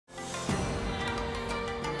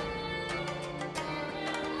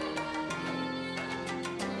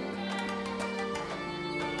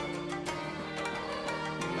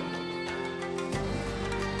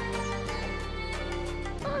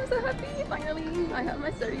Finally, I have my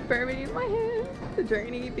study permit in my hand. The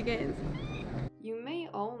journey begins. You may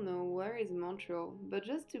all know where is Montreal, but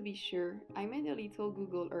just to be sure, I made a little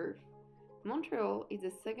Google Earth. Montreal is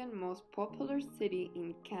the second most popular city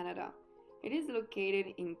in Canada. It is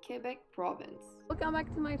located in Quebec province. Welcome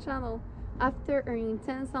back to my channel. After an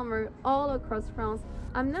intense summer all across France,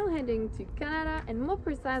 I'm now heading to Canada and more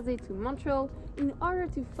precisely to Montreal in order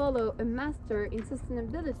to follow a Master in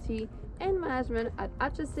Sustainability and Management at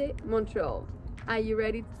HEC Montréal. Are you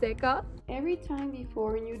ready to take off? Every time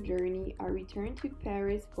before a new journey, I return to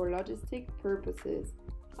Paris for logistic purposes.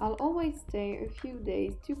 I'll always stay a few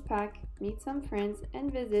days to pack, meet some friends,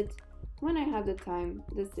 and visit, when I have the time,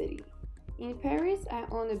 the city. In Paris, I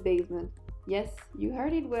own a basement. Yes, you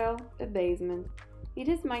heard it well, a basement. It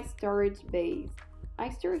is my storage base. I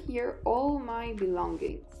store here all my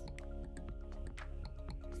belongings.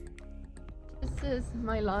 This is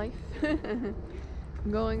my life.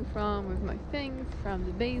 Going with my things from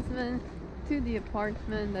the basement to the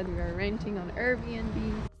apartment that we are renting on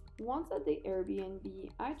Airbnb. Once at the Airbnb,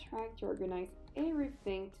 I tried to organize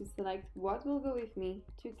everything to select what will go with me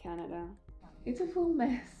to Canada. It's a full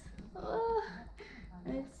mess.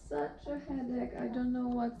 It's such a headache. I don't know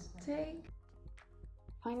what to take.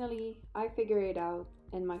 Finally, I figured it out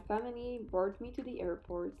and my family brought me to the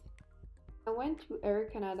airport. I went to Air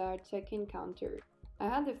Canada check-in counter. I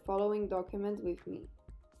had the following documents with me: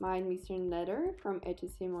 my admission letter from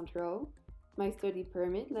HEC Montréal, my study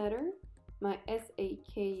permit letter, my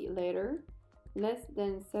SAK letter, less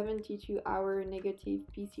than 72-hour negative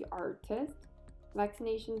PCR test,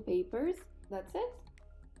 vaccination papers. That's it.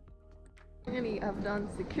 Finally, I've done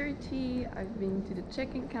security. I've been to the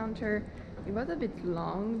check-in counter. It was a bit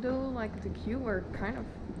long though, like the queue were kind of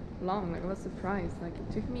long. I was surprised. Like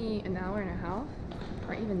it took me an hour and a half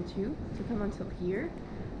or even two to come until here.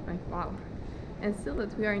 Like wow. And still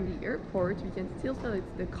that we are in the airport, we can still tell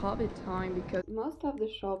it's the COVID time because most of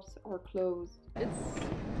the shops are closed. It's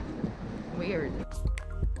weird.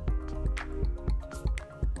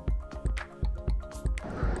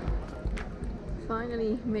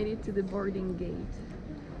 Finally made it to the boarding gate.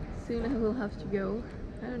 Soon I will have to go.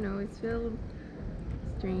 I don't know, it's feels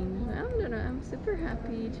strange. I don't know, I'm super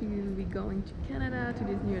happy to be going to Canada, to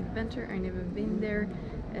this new adventure. I've never been there,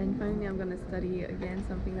 and finally I'm gonna study again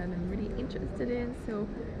something that I'm really interested in. So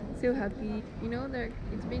happy. You know,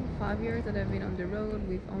 it's been 5 years that I've been on the road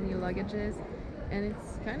with only luggages, and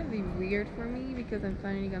it's kind of weird for me because I'm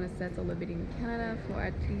finally gonna settle a bit in Canada for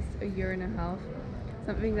at least a year and a half.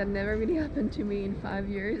 Something that never really happened to me in 5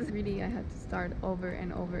 years. Really, I had to start over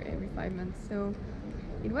and over every 5 months. So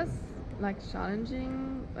it was like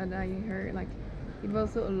challenging, but I heard like it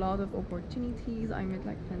was also a lot of opportunities. I met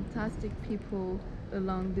like fantastic people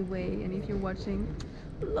along the way, and if you're watching,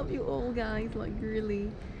 I love you all guys, like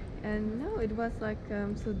really. And no, it was like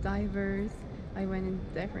so diverse. I went in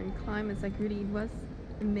different climates, like really it was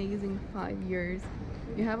amazing 5 years.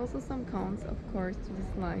 You have also some cons, of course, to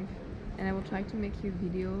this life, and I will try to make you a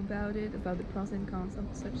video about it, about the pros and cons of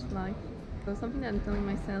such life. So something that I'm telling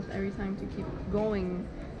myself every time to keep going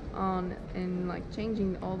on and like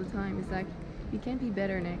changing all the time is like, you can be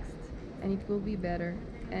better next, and it will be better.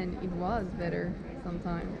 And it was better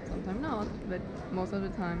sometimes not, but most of the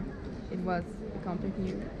time it was a completely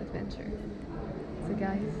new adventure. So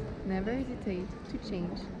guys, never hesitate to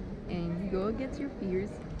change and go against your fears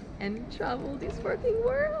and travel this fucking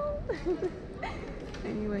world.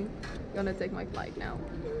 Anyway, gonna take my flight now.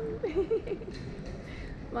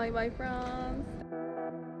 Bye bye France.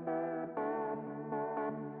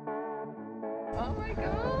 Oh my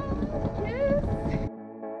god, yes!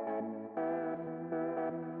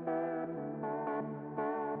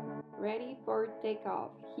 Ready for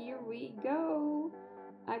takeoff. Here we go!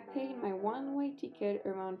 I paid my one-way ticket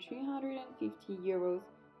around 350 euros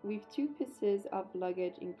with 2 pieces of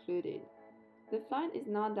luggage included. The flight is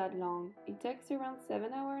not that long. It takes around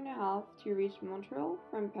 7 hours and a half to reach Montreal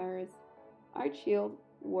from Paris. I chilled,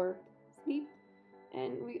 worked, slept,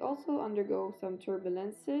 and we also undergo some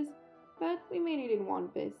turbulences, but we made it in one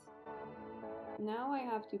piece. Now I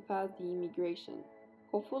have to pass the immigration.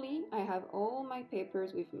 Hopefully, I have all my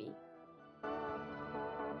papers with me.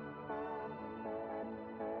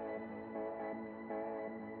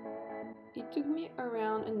 It took me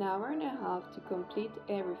around an hour and a half to complete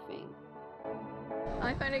everything.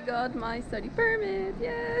 I finally got my study permit,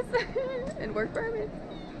 yes, and work permit.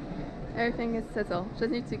 Everything is settled.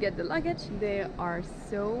 Just need to get the luggage. There are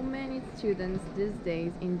so many students these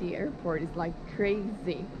days in the airport. It's like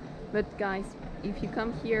crazy. But guys, if you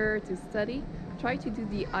come here to study, try to do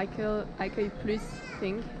the Acceuil Plus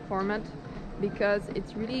format. because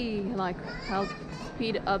it's really like helped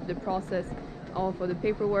speed up the process of for the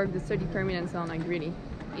paperwork, the study permit and so on. Like really,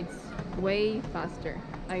 it's way faster.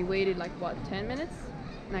 I waited like what, 10 minutes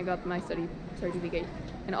and I got my study certificate,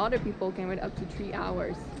 and other people can wait up to 3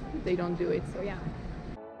 hours if they don't do it. So yeah.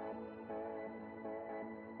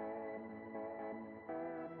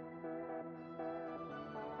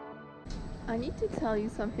 I need to tell you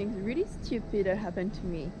something really stupid that happened to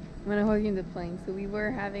me when I was in the plane. So we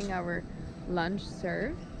were having our lunch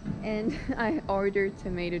served and I ordered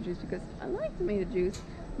tomato juice because I like tomato juice,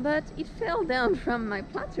 but it fell down from my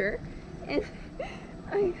platter and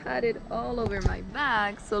I had it all over my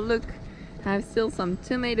bag. So look, I have still some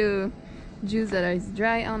tomato juice that is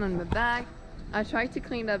dry on my bag. I tried to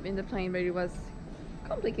clean it up in the plane, but it was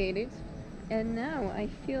complicated. And now I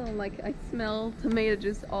feel like I smell tomato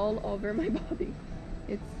juice all over my body.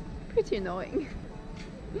 It's pretty annoying.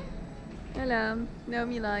 Hello,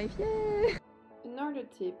 Naomi life, yay! Another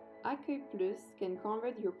tip, Acceuil Plus can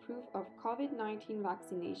convert your proof of COVID-19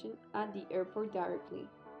 vaccination at the airport directly.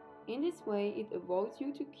 In this way, it avoids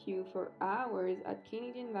you to queue for hours at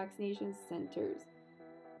Canadian vaccination centers.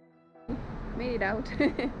 Made it out.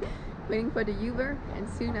 Waiting for the Uber, and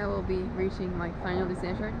soon I will be reaching my final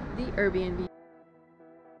destination, the Airbnb.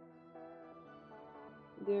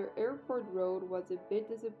 The airport road was a bit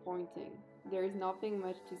disappointing. There is nothing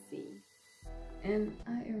much to see. And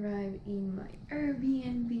I arrived in my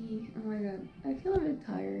Airbnb. Oh my god, I feel a bit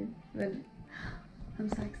tired, but I'm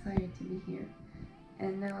so excited to be here.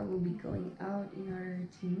 And now I will be going out in order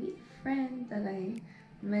to meet friends that I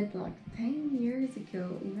met like 10 years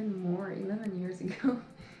ago, even more, 11 years ago.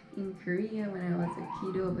 In Korea when I was a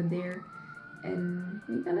kiddo over there, and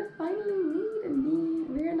we're gonna finally meet and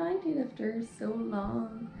be reunited after so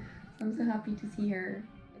long. So I'm so happy to see her.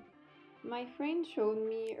 My friend showed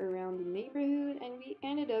me around the neighborhood and we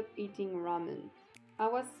ended up eating ramen. I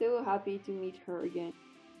was so happy to meet her again.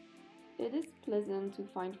 It is pleasant to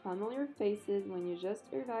find familiar faces when you just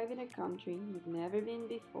arrive in a country you've never been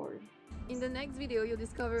before. In the next video, you'll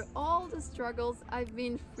discover all the struggles I've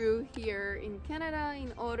been through here in Canada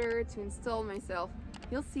in order to install myself.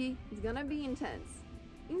 You'll see, it's gonna be intense.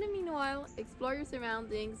 In the meanwhile, explore your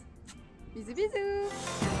surroundings. Bisous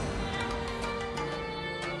bisous!